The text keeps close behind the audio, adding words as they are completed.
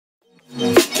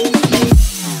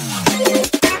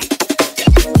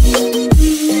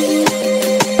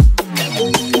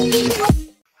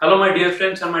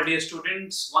friends and my dear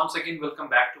students, once again welcome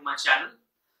back to my channel.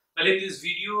 Well, in this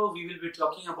video we will be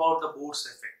talking about the Bohr's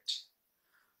effect.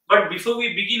 But before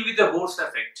we begin with the Bohr's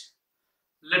effect,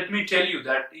 let me tell you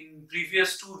that in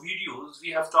previous two videos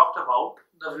we have talked about,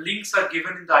 the links are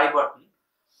given in the I button.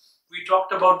 We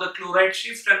talked about the chloride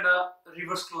shift and the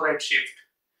reverse chloride shift,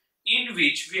 in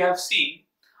which we have seen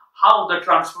how the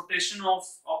transportation of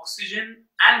oxygen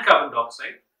and carbon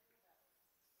dioxide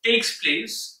takes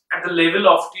place at the level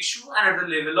of tissue and at the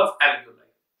level of alveoli.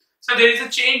 So there is a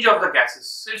change of the gases.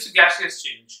 So it's a gaseous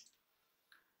change.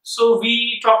 So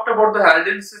we talked about the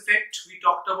Halden's effect. We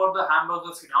talked about the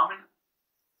Hamburger phenomenon,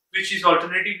 which is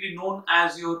alternatively known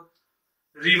as your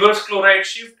reverse chloride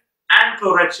shift and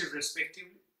chloride shift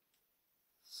respectively.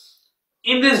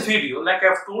 In this video, like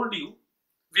I've told you,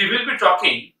 we will be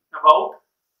talking about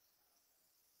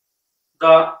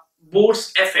the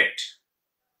Bohr's effect.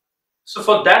 So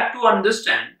for that to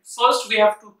understand, first we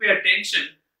have to pay attention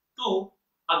to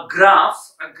a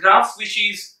graph which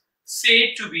is said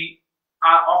to be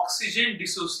our oxygen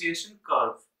dissociation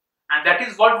curve, and that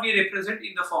is what we represent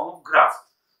in the form of graph.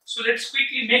 So let's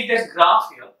quickly make that graph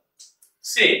here.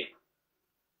 Say,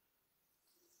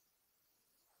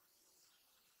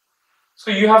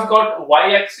 so you have got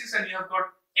y-axis and you have got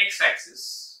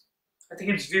x-axis. I think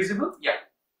it's visible, yeah.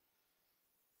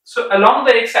 So along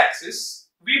the x-axis,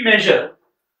 we measure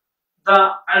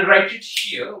I'll write it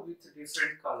here with a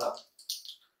different color.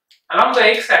 Along the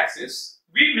x-axis,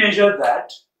 we measure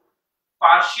that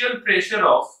partial pressure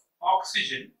of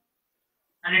oxygen,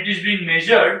 and it is being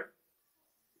measured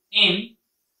in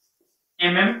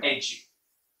mmHg,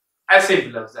 as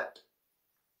simple as that.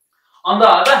 On the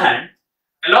other hand,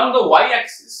 along the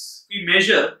y-axis, we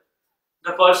measure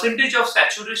the percentage of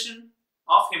saturation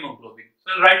of hemoglobin.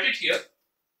 So I'll write it here.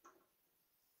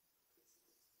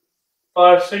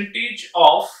 Percentage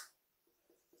of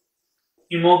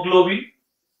hemoglobin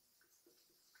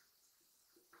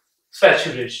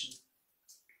saturation,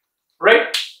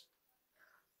 right?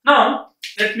 Now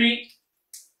let me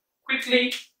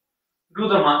quickly do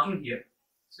the marking here.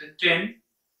 So 10,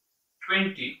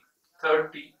 20,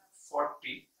 30,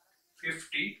 40,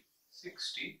 50,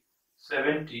 60,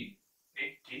 70,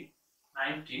 80,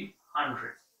 90,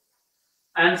 100,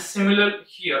 and similar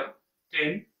here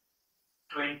 10,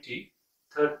 20,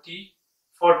 30,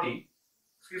 40,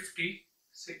 50,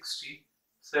 60,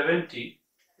 70,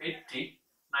 80,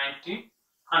 90,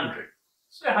 100.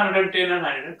 So 110 and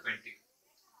 120.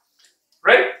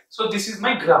 Right? So this is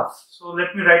my graph. So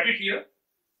let me write it here.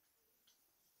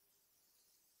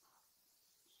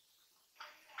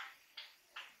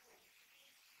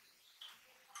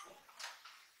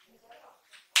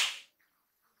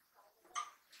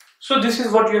 So this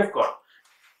is what you have got.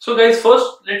 So guys,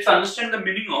 first let's understand the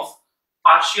meaning of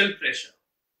partial pressure.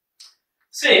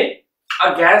 Say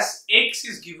a gas X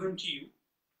is given to you.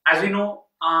 As we know,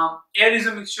 air is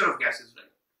a mixture of gases, right?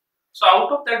 So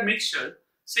out of that mixture,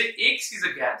 say X is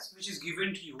a gas which is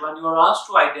given to you, and you are asked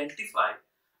to identify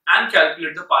and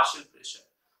calculate the partial pressure.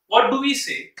 What do we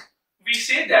say? We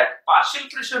say that partial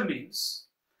pressure means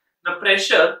the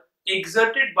pressure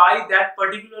exerted by that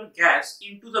particular gas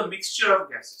into the mixture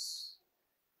of gases.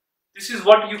 This is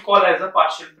what you call as a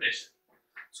partial pressure.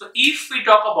 So if we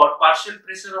talk about partial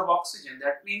pressure of oxygen,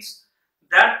 that means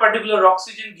that particular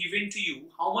oxygen given to you,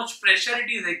 how much pressure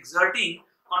it is exerting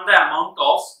on the amount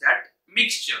of that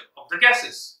mixture of the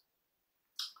gases.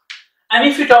 And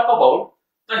if we talk about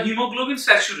the hemoglobin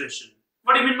saturation,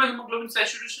 what do you mean by hemoglobin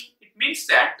saturation? It means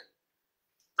that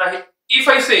if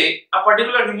I say a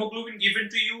particular hemoglobin given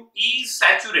to you is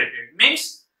saturated,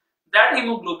 means that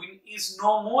hemoglobin is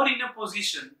no more in a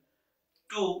position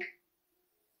to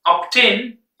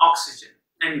obtain oxygen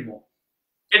anymore.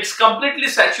 It's completely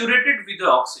saturated with the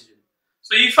oxygen.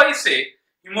 So if I say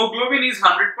hemoglobin is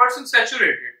 100%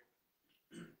 saturated,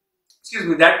 excuse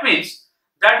me, that means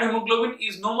that hemoglobin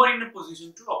is no more in a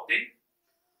position to obtain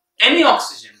any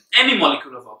oxygen, any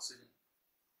molecule of oxygen.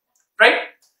 Right?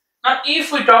 Now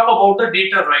if we talk about the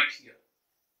data right here,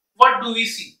 what do we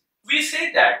see? We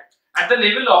say that at the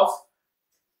level of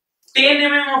 10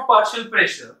 mm of partial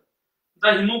pressure,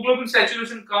 the hemoglobin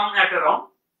saturation comes at around,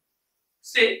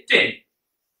 say, 10.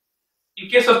 In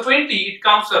case of 20, it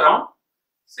comes around,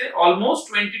 say, almost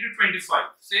 20 to 25.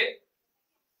 Say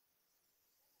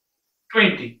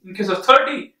 20. In case of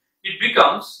 30, it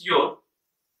becomes your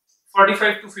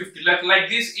 45 to 50. Like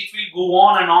this, it will go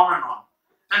on and on and on.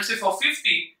 And say for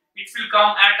 50, it will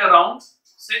come at around,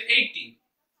 say, 80.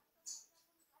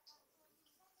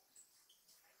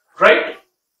 Right?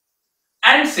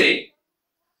 And say,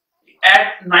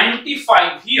 at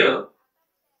 95 here,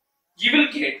 you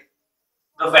will get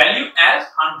the value as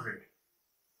 100.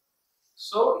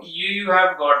 So you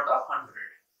have got the 100.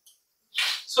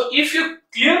 So if you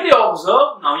clearly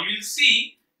observe now, you will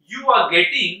see you are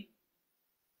getting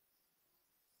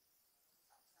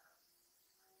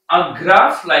a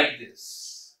graph like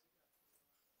this.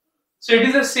 So it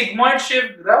is a sigmoid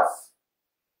shaped graph,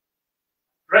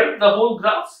 right? The whole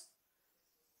graph.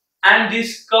 And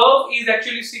this curve is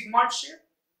actually sigmoid shape,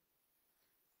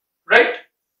 right?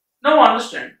 Now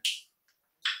understand,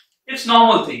 it's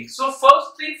normal thing. So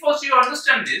first you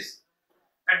understand this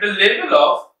at the level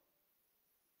of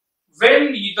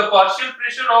when the partial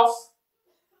pressure of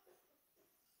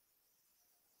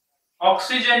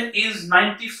oxygen is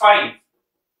 95,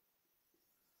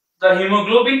 the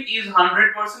hemoglobin is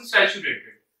 100% saturated.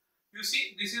 You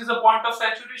see, this is the point of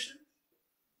saturation.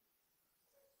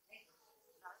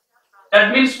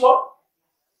 That means what?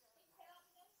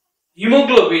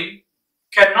 Hemoglobin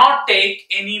cannot take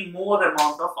any more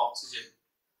amount of oxygen.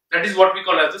 That is what we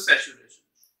call as the saturation.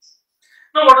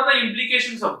 Now, what are the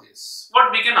implications of this?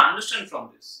 What we can understand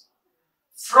from this?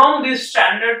 From this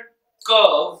standard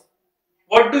curve,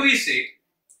 what do we say?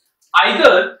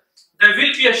 Either there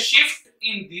will be a shift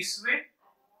in this way,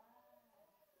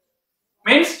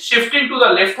 means shifting to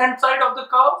the left hand side of the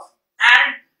curve,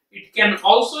 and it can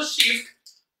also shift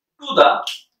to the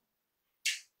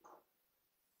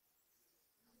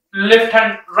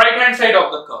right hand side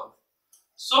of the curve.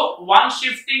 So one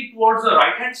shifting towards the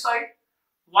right hand side,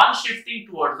 one shifting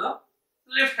towards the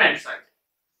left hand side,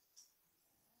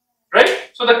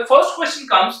 right? So the first question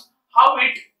comes, how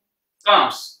it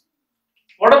comes?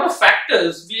 What are the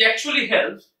factors which actually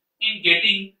help in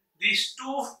getting these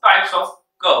two types of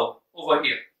curve over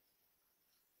here?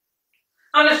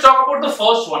 Now let's talk about the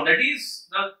first one, that is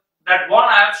that one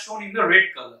I have shown in the red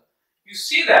color. You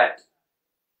see that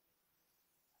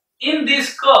in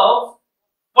this curve,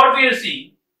 what we are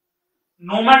seeing,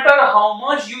 no matter how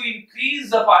much you increase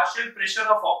the partial pressure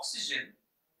of oxygen,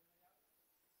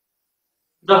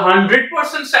 the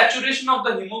 100% saturation of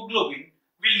the hemoglobin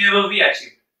will never be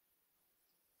achieved.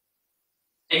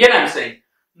 Again I am saying,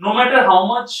 no matter how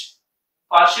much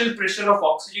partial pressure of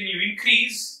oxygen you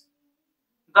increase,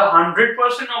 the 100%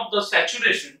 of the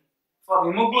saturation for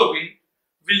hemoglobin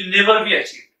will never be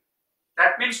achieved.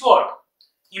 That means what?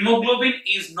 Hemoglobin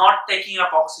is not taking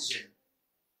up oxygen.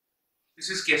 This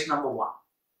is case number one.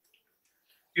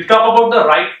 You talk about the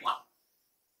right one.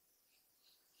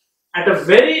 At a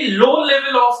very low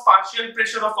level of partial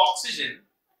pressure of oxygen,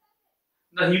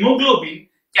 the hemoglobin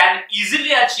can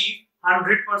easily achieve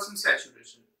 100%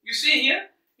 saturation. You see here,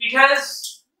 it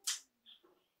has,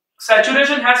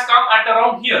 saturation has come at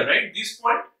around here, right? This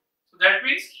point. So that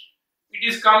means it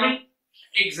is coming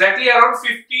exactly around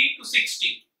 50 to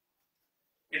 60.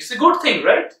 It's a good thing,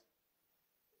 right?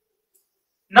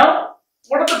 Now,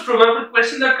 what are the probable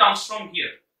question that comes from here?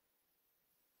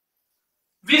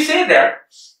 We say that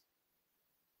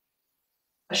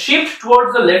a shift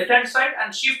towards the left hand side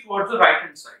and shift towards the right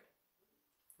hand side,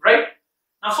 right?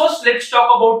 Now first let's talk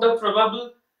about the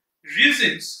probable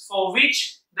reasons for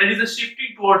which there is a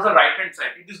shifting towards the right hand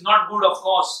side. It is not good, of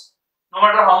course. No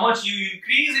matter how much you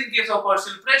increase in case of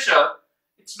partial pressure,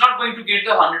 it's not going to get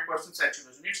the 100%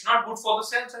 saturation. It's not good for the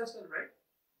cells as well, right?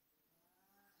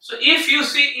 So if you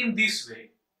see in this way,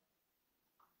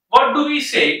 what do we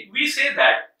say? We say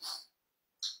that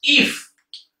if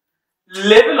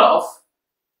level of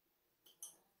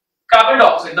carbon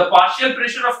dioxide, the partial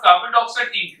pressure of carbon dioxide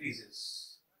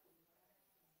increases,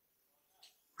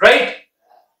 right?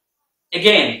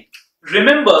 Again,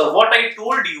 remember what I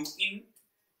told you in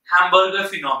hamburger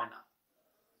phenomena.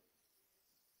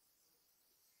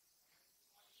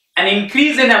 An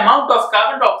increase in amount of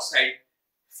carbon dioxide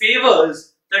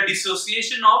favors the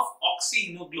dissociation of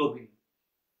oxyhemoglobin,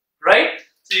 right?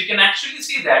 So you can actually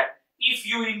see that if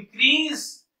you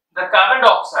increase the carbon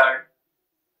dioxide,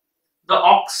 the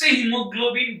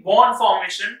oxyhemoglobin bond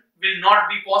formation will not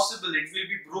be possible. It will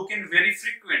be broken very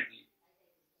frequently,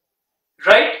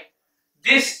 right?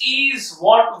 This is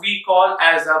what we call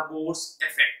as a Bohr's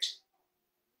effect.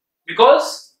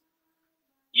 Because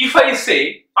if I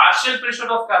say partial pressure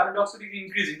of carbon dioxide is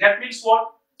increasing, that means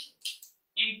what?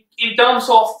 In terms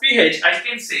of pH, I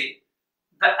can say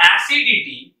the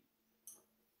acidity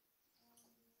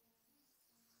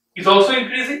is also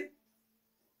increasing,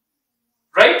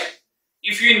 right?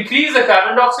 If you increase the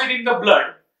carbon dioxide in the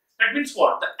blood, that means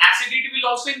what? The acidity will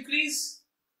also increase.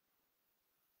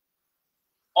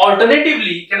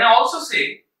 Alternatively, can I also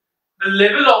say the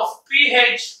level of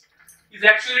pH is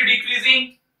actually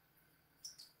decreasing,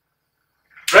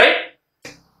 right?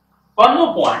 One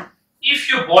more point,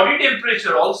 if your body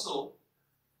temperature also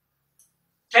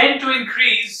tend to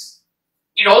increase,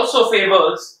 it also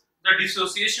favors the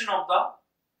dissociation of the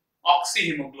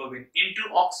oxyhemoglobin into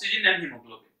oxygen and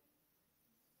hemoglobin.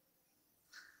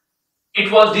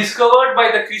 It was discovered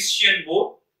by the Christian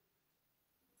Bohr,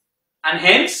 and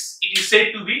hence it is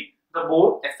said to be the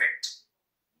Bohr effect.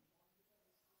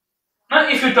 Now,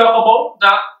 if you talk about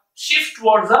the shift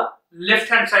towards the left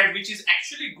hand side, which is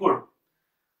actually good,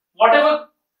 whatever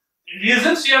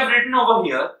reasons you have written over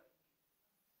here,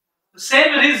 the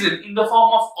same reason in the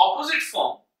form of opposite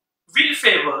form will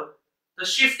favor the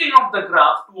shifting of the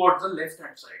graph towards the left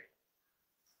hand side.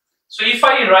 So if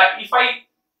I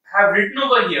have written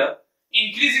over here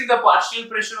increasing the partial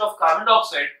pressure of carbon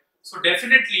dioxide, so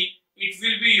definitely it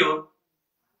will be your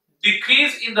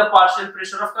decrease in the partial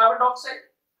pressure of carbon dioxide.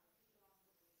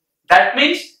 That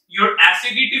means your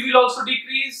acidity will also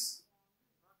decrease.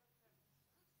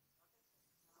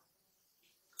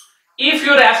 If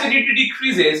your acidity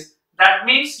decreases, that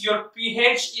means your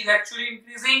pH is actually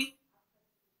increasing.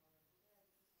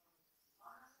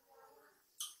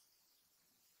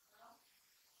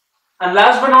 And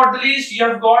last but not the least, you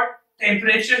have got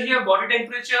temperature here, body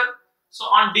temperature. So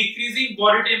on decreasing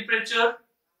body temperature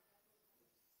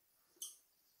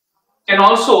can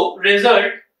also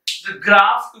result the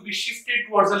graph to be shifted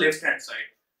towards the left hand side,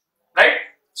 right?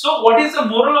 So what is the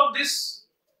moral of this?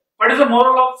 What is the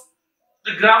moral of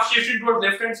the graph shifting towards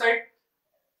left hand side?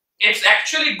 It's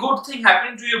actually good thing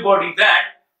happening to your body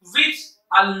that with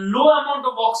a low amount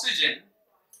of oxygen,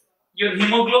 your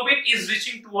hemoglobin is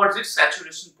reaching towards its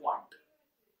saturation point.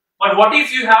 But what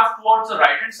if you have towards the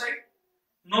right hand side?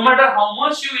 No matter how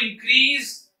much you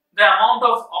increase the amount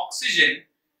of oxygen,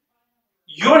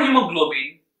 your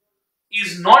hemoglobin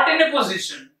is not in a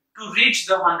position to reach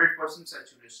the 100%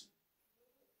 saturation.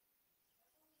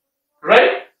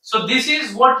 Right? So this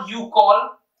is what you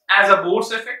call as a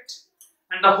Bohr's effect,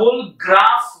 and the whole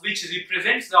graph which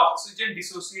represents the oxygen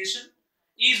dissociation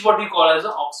is what you call as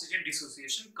the oxygen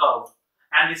dissociation curve.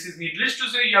 And this is needless to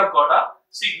say, you have got a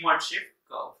sigmoid shaped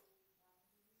curve.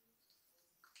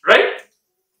 Right?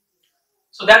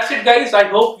 So that's it, guys. I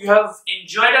hope you have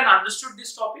enjoyed and understood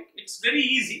this topic. It's very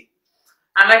easy.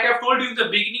 And like I've told you in the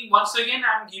beginning, once again,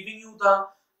 I'm giving you the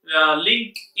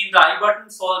link in the I button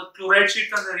for chloride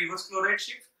shift and the reverse chloride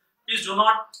shift. Please do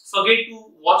not forget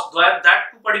to watch that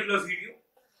particular video.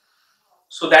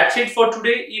 So that's it for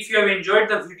today. If you have enjoyed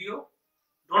the video,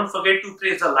 don't forget to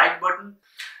press the like button.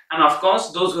 And of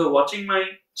course, those who are watching my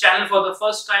channel for the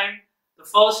first time, the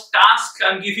first task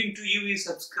I'm giving to you is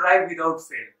subscribe without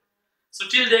fail. So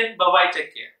till then, bye bye,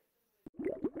 take care.